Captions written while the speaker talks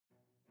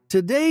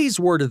Today's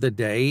word of the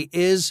day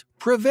is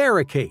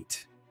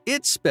prevaricate.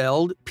 It's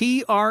spelled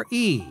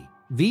Prevaricate.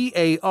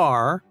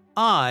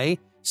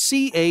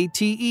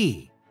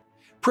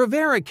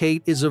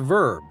 Prevaricate is a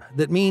verb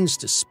that means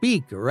to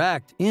speak or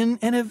act in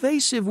an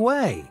evasive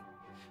way.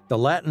 The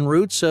Latin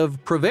roots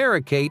of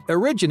prevaricate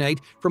originate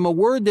from a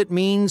word that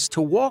means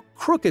to walk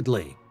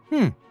crookedly.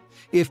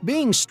 If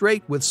being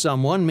straight with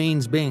someone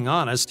means being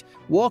honest,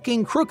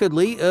 walking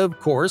crookedly, of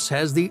course,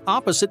 has the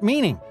opposite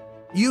meaning.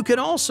 You can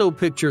also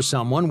picture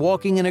someone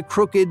walking in a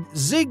crooked,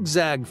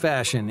 zig-zag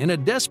fashion in a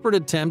desperate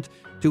attempt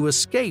to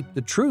escape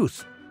the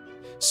truth.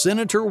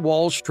 Senator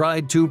Walsh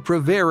tried to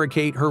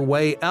prevaricate her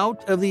way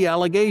out of the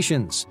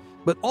allegations,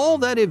 but all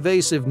that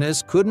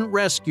evasiveness couldn't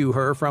rescue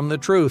her from the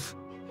truth.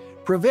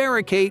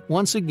 Prevaricate,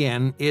 once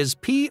again, is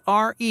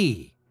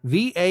Prevaricate.